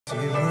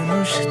যে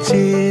মানুষ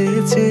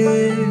চেয়েছে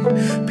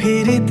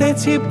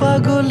ফিরিতেছি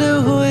পাগল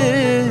হয়ে,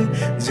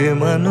 যে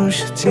মানুষ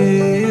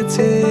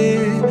চেয়েছে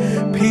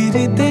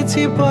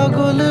ফিরিতেছি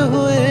পাগল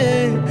হয়ে,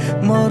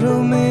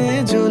 মরমে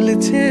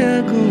জ্বলছে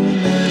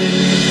আগুন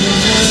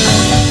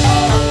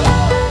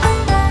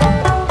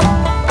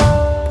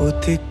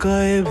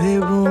প্রতিকয়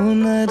ভেবো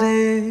না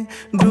রে,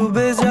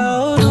 ডুবে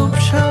যাও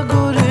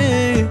রূপসাগরে।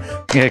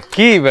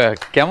 কি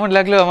কেমন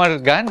লাগলো আমার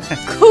গান?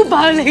 খুব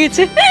ভালো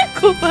লেগেছে,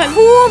 খুব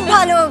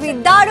ভালো,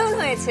 দারুণ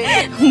হয়েছে।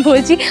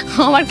 বলছি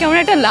আমার কেমন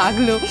একটা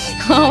লাগলো,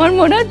 আমার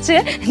মনে হচ্ছে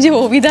যে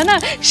অভিদা না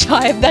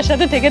সাহেবদার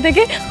সাথে থেকে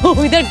থেকে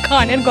অভিদার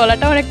গানের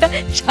গলাটা আমার একটা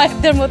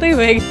সাহেবদার মতোই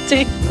হয়ে গেছে।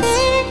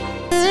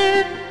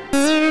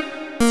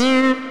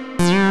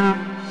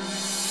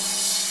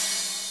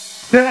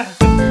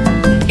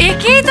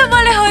 একেই তো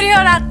বলে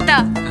হরিহর আত্মা,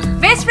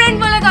 বেস্ট ফ্রেন্ড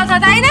বলে কথা,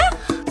 তাই না?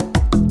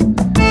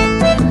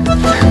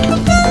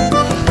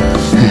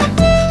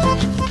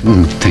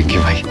 থ্যাংক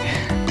ইউ ভাই,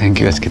 থ্যাংক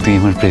ইউ। আজকে তুই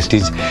আমার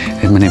প্রেস্টিজ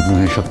মানে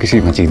সব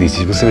কিছুই বাঁচিয়ে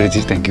দিয়েছিস, বুঝতে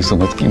পেরেছিস? Thank you so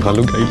much. কি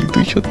ভালো গাইলি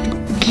তুই, সত্যি।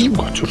 কি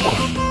চুপ কর,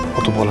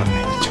 অত বলার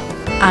নেই।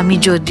 আমি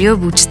যদিও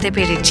বুঝতে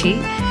পেরেছি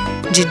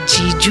যে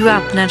জিজু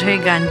আপনার হয়ে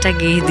গানটা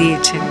গেয়ে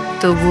দিয়েছেন,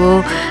 তবুও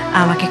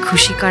আমাকে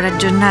খুশি করার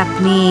জন্য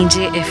আপনি এই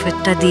যে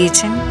এফর্টটা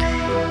দিয়েছেন,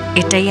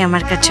 এটাই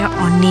আমার কাছে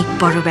অনেক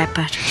বড়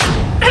ব্যাপার।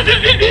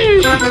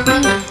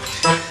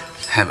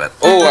 হ্যাঁ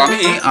ও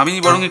আমি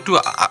বরং একটু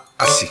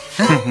আসছি।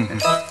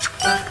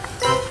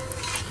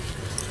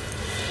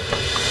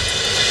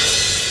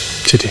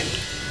 চিঠি,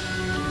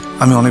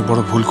 আমি অনেক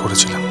বড় ভুল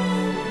করেছিলাম,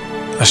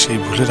 আর সেই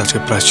ভুলের আজকে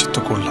প্রায়শ্চিত্ত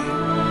করলাম।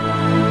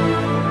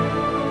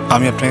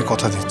 আমি আপনাকে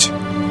কথা দিচ্ছি,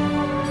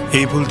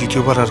 এই ভুল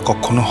দ্বিতীয়বার আর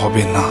কখনো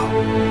হবে না।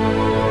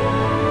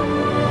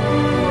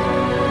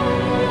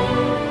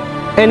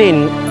 নিন,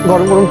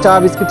 গরম গরম চা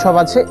বিস্কিট সব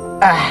আছে,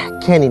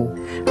 খেয়ে নিন।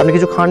 আপনি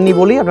কিছু খাননি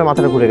বলেই আপনার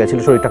মাথাটা ঘুরে গেছিল,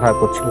 শরীরটা খারাপ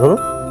করছিল। ধরুন,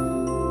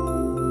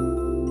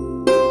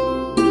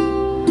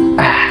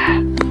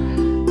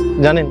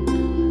 জানেন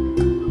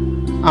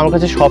আমার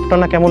কাছে সবটা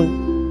না কেমন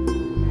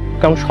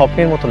কেমন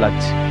স্বপ্নের মতো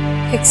লাগছে।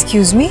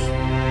 Excuse me?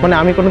 মানে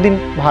আমি কোনোদিন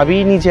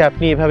ভাবিনি যে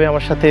আপনি এভাবে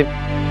আমার সাথে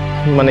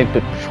মানে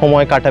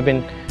সময় কাটাবেন।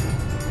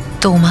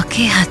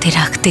 তোমাকে হাতে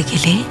রাখতে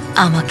গেলে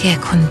আমাকে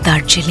এখন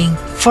দার্জিলিং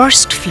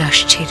ফার্স্ট ফ্লাশ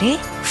ছেড়ে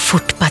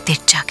ফুটপাতের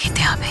চা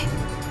খেতে হবে।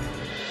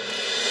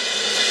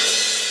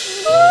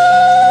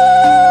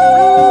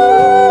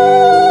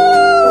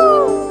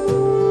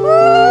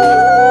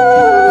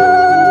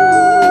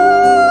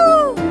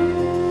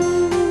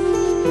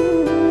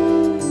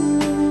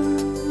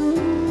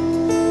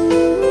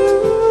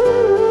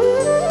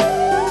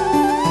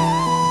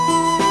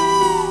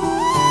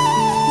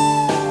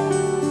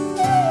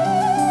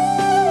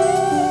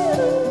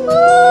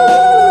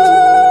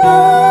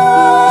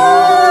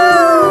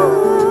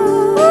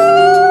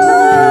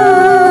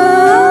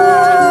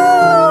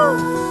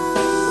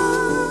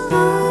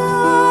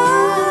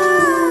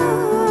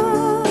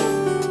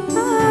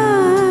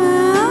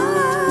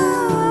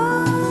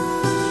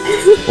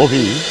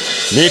 অভি,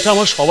 মেয়েটা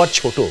আমার সবার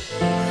ছোট,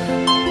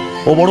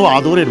 ও বড়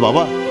আদরের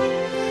বাবা,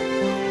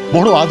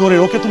 বড় আদরের।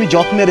 ওকে তুমি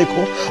যত্নে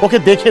রেখো, ওকে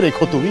দেখে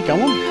রেখো তুমি,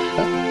 কেমন?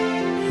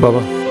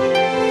 বাবা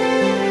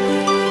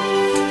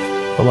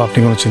বাবা আপনি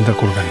কোনো চিন্তা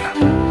করবেন না,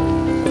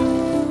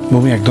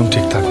 ভূমি একদম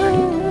ঠিক থাকবে।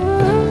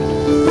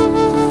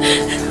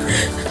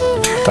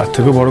 তার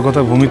থেকেও বড়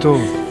কথা, ভূমি তো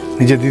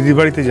নিজের দিদির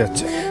বাড়িতে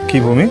যাচ্ছে। কি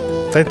ভূমি,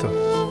 তাই তো?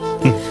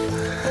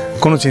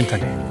 কোনো চিন্তা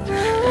নেই,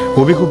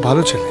 অভি খুব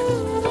ভালো ছেলে,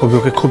 অভি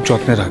ওকে খুব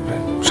যত্নে রাখবে,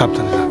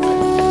 সাবধানে রাখবে।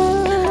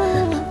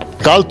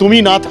 কাল তুমি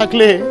না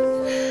থাকলে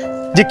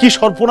যে কি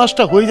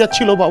সর্বনাশটা হয়ে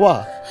যাচ্ছিল বাবা,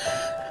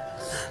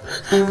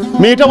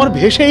 মেয়েটা আমার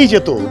ভেসেই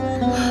যেত।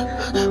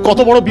 কত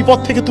বড় বিপদ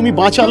থেকে তুমি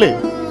বাঁচালে।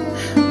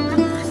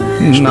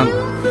 না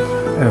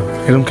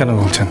এরকম কেন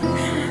বলছেন?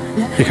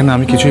 এখানে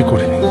আমি কিছুই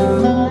করিনি,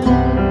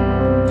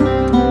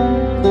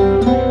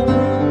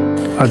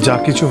 আর যা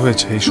কিছু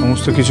হয়েছে এই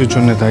সমস্ত কিছুর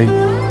জন্য দায়ী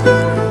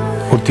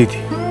ওর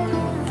দিদি।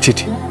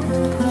 চিঠি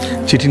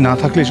চিঠি না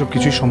থাকলে এসব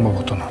কিছুই সম্ভব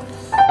হতো না।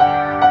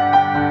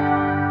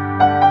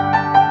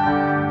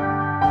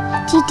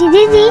 চিঠি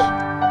দিদি,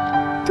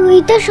 তুই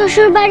তো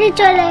শ্বশুর বাড়ি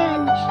চলে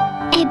গেলি,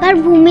 এবার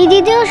ভূমি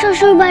দিদিও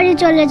শ্বশুর বাড়ি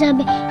চলে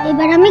যাবে,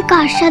 এবার আমি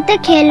কার সাথে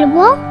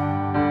খেলবো?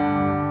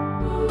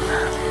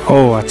 ও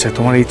আচ্ছা,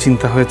 তোমার এই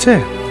চিন্তা হয়েছে।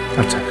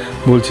 আচ্ছা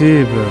বলছি,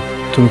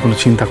 তুমি কোনো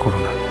চিন্তা করো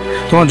না,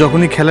 তোমার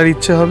যখনই খেলার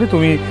ইচ্ছে হবে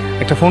তুমি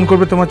একটা ফোন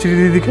করবে তোমার চিঠি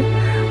দিদিকে,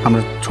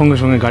 আমরা সঙ্গে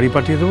সঙ্গে গাড়ি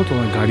পাঠিয়ে দেবো,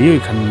 তোমার গাড়ি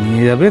ওইখানে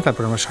নিয়ে যাবে,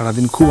 তারপর আমরা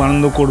সারাদিন খুব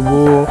আনন্দ করব,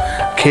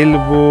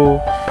 খেলবো,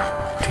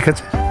 ঠিক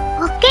আছে?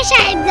 ওকে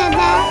সাহেব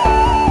দাদা।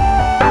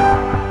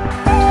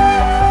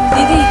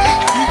 দিদি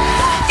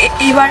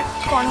এবার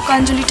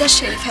কনকাঞ্জলিটা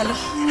সেরে ফেলো।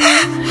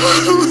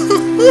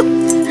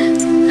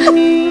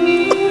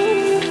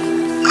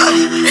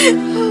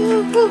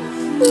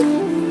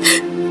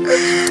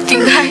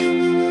 ভাই,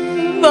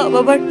 মা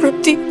বাবার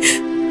প্রতি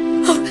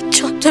আমার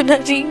যত না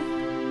ঋণ,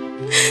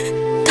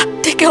 তার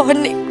থেকে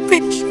অনেক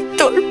বেশি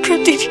তোর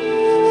প্রতি।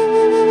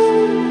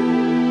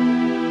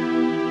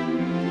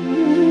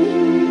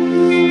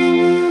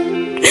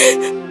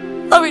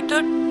 আমি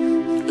তোর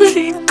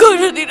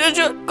কোনোদিনও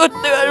শোধ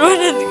করতে পারবো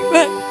না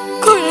দিদিভাই,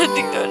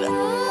 কোনোদিনও না।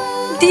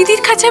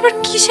 দিদির কাছে আবার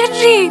কিসের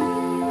ঋণ?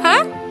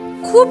 হ্যাঁ,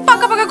 খুব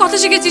পাকা পাকা কথা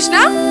শিখেছিস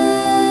না?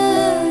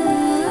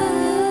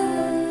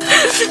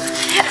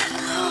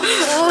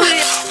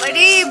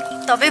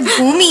 তবে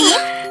ভূমি,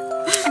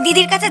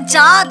 দিদির কাছে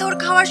যা আদর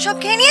খাওয়ার সব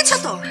খেয়ে নিয়েছো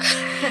তো।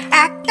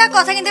 একটা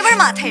কথা কিন্তু এবার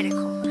মাথায়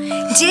রেখো,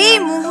 যেই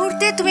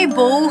মুহূর্তে তুমি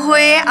বউ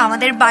হয়ে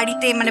আমাদের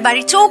বাড়িতে মানে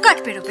বাড়ির চৌকাঠ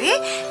পেরোবে,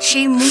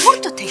 সেই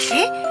মুহূর্ত থেকে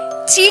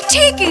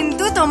চিঠি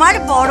কিন্তু তোমার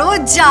বড়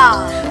যা,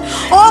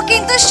 ও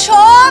কিন্তু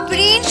সব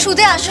ঋণ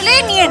সুদে আসলে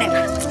নিয়ে নেবে।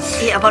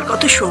 এই আবার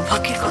কত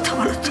সৌভাগ্যের কথা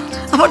বলো তো,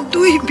 আমার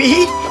দুই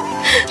মেয়ে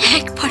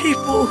একবারে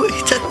বউ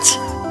হয়ে যাচ্ছে।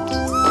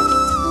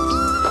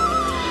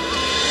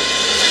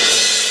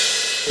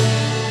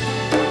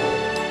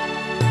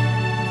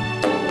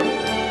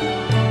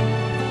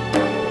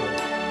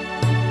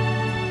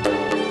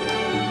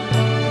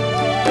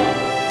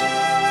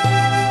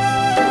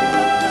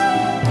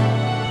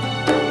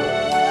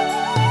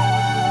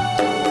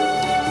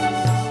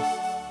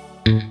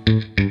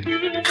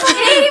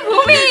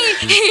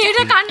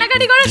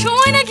 কান্নাকাটি করার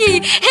সময় নাকি?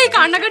 এই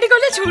কান্নাকাটি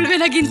করলে চলবে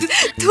না কিন্তু।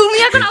 তুমি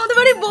এখন আমাদের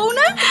বাড়ির বউ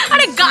না?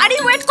 আরে গাড়ি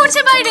ওয়েট করছে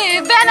বাইরে,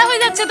 বেলা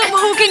হয়ে যাচ্ছে, তো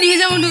বউকে নিয়ে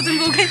যাবো, নতুন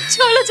বউকে।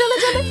 চলো চলো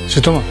চলো।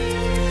 সীতমা,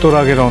 তোর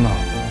আগে রওনা হ।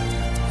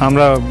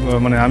 আমরা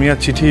মানে আমি আর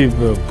চিঠি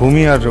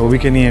ভূমি আর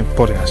অভিকে নিয়ে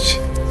পরে আসছি।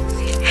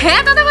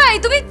 হ্যাঁ দাদা ভাই,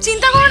 তুমি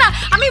চিন্তা করো না,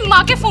 আমি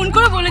মাকে ফোন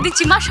করে বলে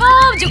দিচ্ছি, মা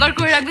সব জোগাড়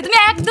করে রাখবে, তুমি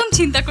একদম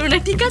চিন্তা করো না,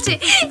 ঠিক আছে?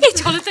 এই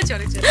চলো তো,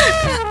 চলো চলো।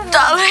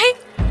 দাদাভাই,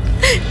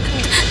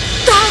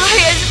 দাদাভাই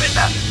আসবে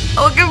না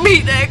ওকে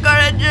বিদায়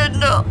করার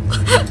জন্য।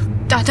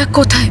 দাদা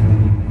কোথায়?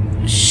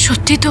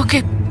 সত্যি তো ওকে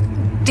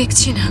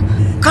দেখছি না।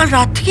 কাল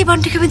রাত থেকে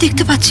বান্টিকে আমি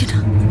দেখতে পাচ্ছি না।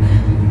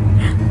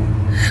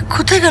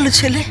 কোথায় গেল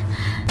ছেলে?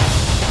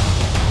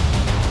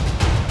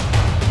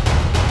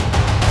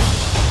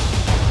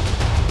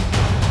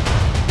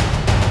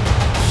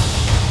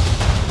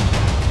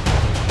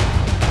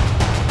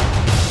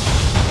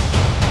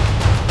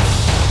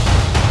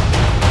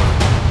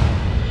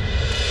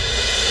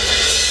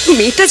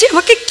 মেয়েটা যে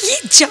আমাকে কি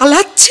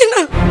জ্বালাচ্ছে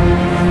না,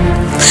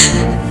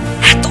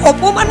 এত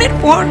অপমানের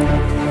পর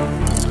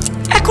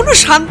এখনো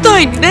শান্ত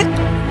হয়নি না।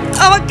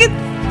 আমাকে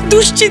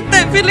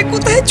দুশ্চিন্তায় ফেলে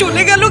কোথায়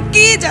চলে গেল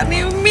কে জানে।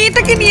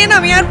 মেয়েটাকে নিয়ে না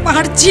আমি আর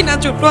পারছি না,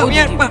 ছোট, আমি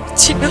আর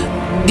পারছি না।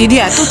 দিদি,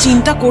 এত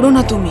চিন্তা করো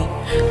না তুমি।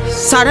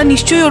 সারা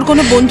নিশ্চয়ই ওর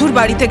কোনো বন্ধুর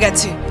বাড়িতে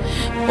গেছে।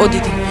 ও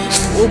দিদি,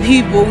 অভি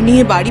বউ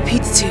নিয়ে বাড়ি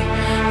ফিরছে,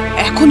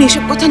 এখন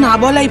এসব কথা না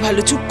বলাই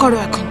ভালো। চুপ করো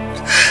এখন।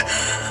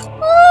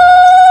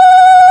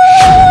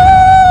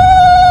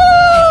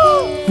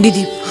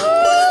 দিদি,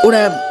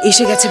 ওরা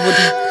এসে গেছে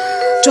বোধহয়।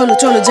 চলো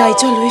চলো যাই,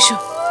 চলো এসো।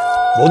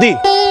 বৌদি,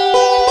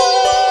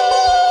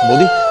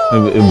 বৌদি,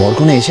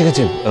 বরকনে এসে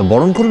গেছে,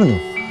 বরণ করবে না?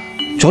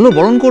 চলো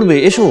বরণ করবে,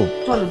 এসো।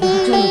 চলো দিদি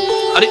চলো।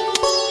 আরে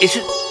এসে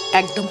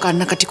একদম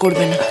কান্নাকাটি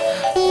করবে না,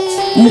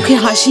 মুখে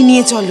হাসি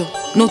নিয়ে চলো,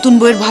 নতুন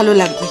বউয়ের ভালো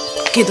লাগবে।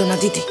 কেঁদো না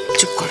দিদি,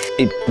 চুপ কর।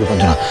 এই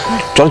রূপাঞ্জনা,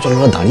 চলো চলো,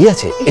 ওরা দাঁড়িয়ে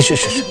আছে, এসো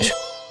এসো এসো।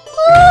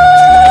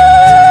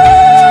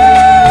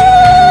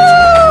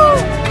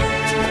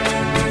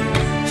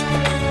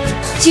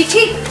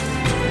 চিঠি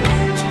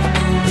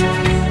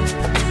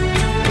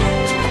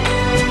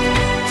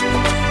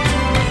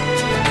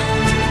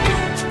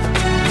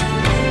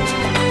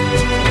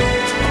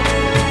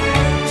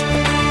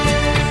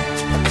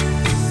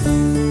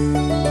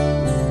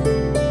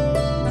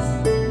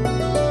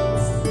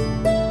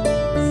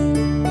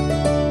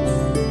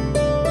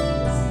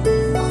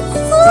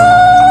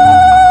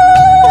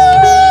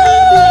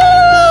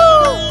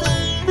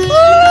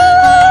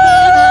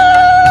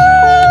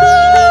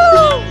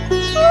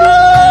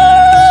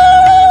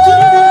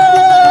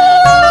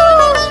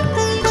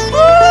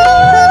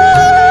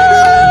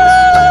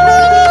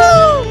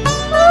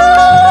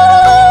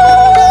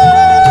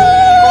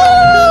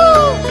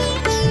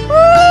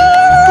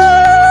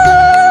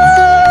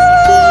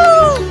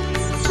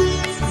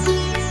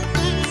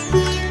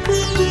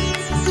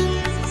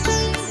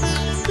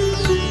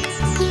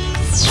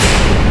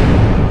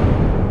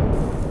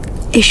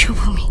এসো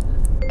ভূমি।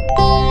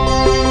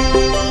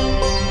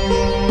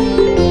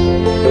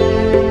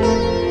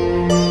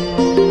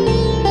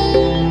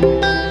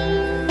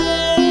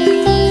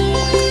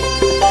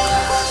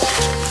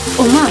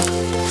 ও মা,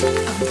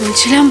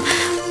 বলছিলাম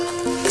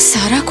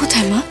সারা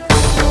কোথায় মা?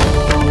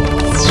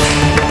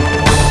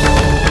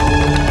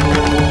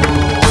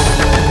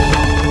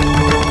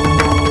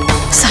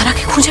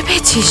 সারাকে খুঁজে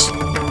পেয়েছিস?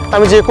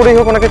 আমি যে করেই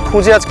হোক ওনাকে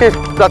খুঁজে আজকে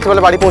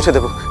রাত্রিবেলা বাড়ি পৌঁছে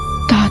দেবো।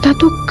 দাদা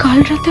তো কাল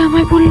রাতে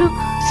আমায় বললো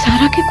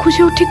সারাকে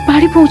খুঁজে ও ঠিক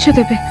বাড়ি পৌঁছে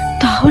দেবে,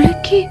 তাহলে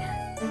কি?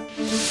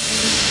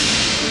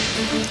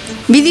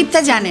 বিদীপ্তা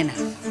জানে না।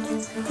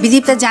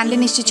 বিদীপ্তা জানলে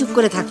নিশ্চয় চুপ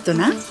করে থাকতো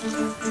না।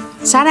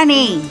 সারা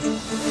নেই,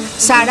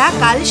 সারা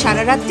কাল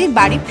সারা রাত্রি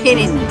বাড়ি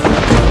ফেরেনি।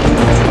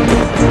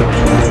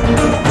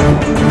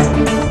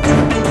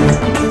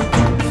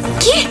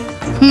 কি?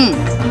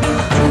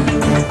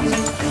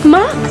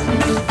 মা,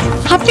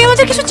 আপনি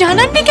আমাদের কিছু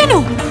জানাননি কেন?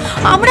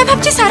 আমরা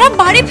ভাবছি সারা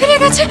বাড়ি ফিরে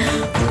গেছে।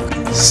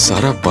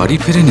 সারা বাড়ি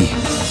ফেরেনি?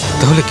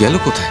 তাহলে গেল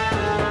কোথায়?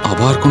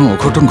 আবার কোনো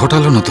অঘটন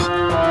ঘটালো না তো?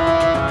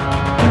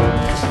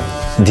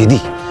 দিদি,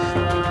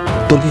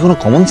 তোর কি কোনো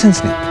কমন সেন্স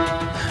নেই?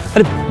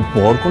 আরে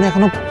বর কোনো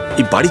এখনো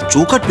এই বাড়ির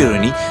চৌকাট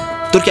পেরোয়নি,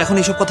 তোর কি এখন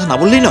এইসব কথা না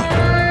বললেই নয়?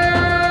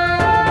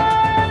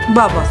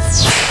 বাবা,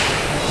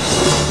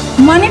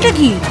 মানেটা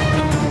কি?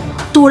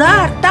 তোরা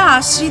একটা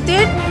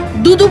আশ্রিতের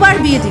দুবার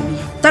বিয়ে দিবি,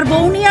 তার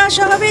বউ নিয়ে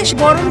আসা হবে,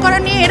 বরণ করা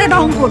নিয়ে এরা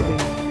ঢং করবে,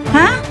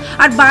 হ্যাঁ?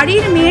 আর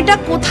বাড়ির মেয়েটা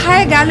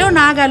কোথায় গেল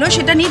না গেল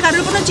সেটা নিয়ে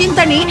কারোর কোনো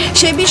চিন্তা নেই,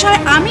 সে বিষয়ে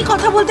আমি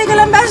কথা বলতে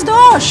গেলাম, ব্যাস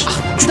দোষ।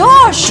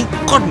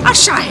 আর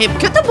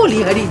সাহেবকে তো বলি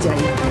হারিয়ে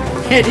যাই।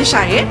 হ্যাঁ রে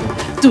সাহেব,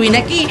 তুই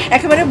নাকি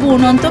একেবারে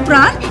বোনন্ত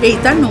প্রাণ, এই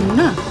তার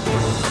নমুনা।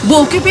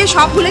 বউকে পেয়ে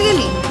সব ভুলে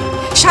গেলি?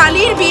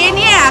 শালির বিয়ে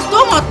নিয়ে এত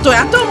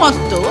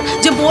মত্ত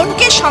যে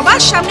বোনকে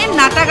সবার সামনে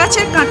নাটা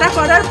গাছের কাঁটা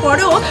করার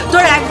পরেও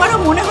তোর একবারও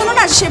মনে হলো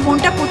না সে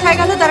বোনটা কোথায়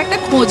গেল তার একটা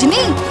খোঁজ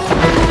নেই?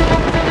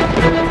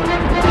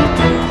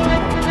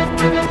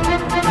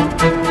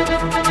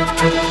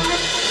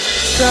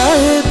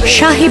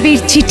 সাহেবের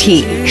চিঠি,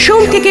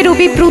 সোম থেকে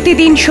রবি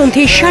প্রতিদিন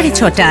সন্ধ্যে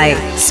 6:30টায়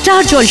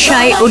স্টার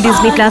জলসায় ও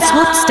ডিজনি প্লাস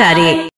হটস্টারে।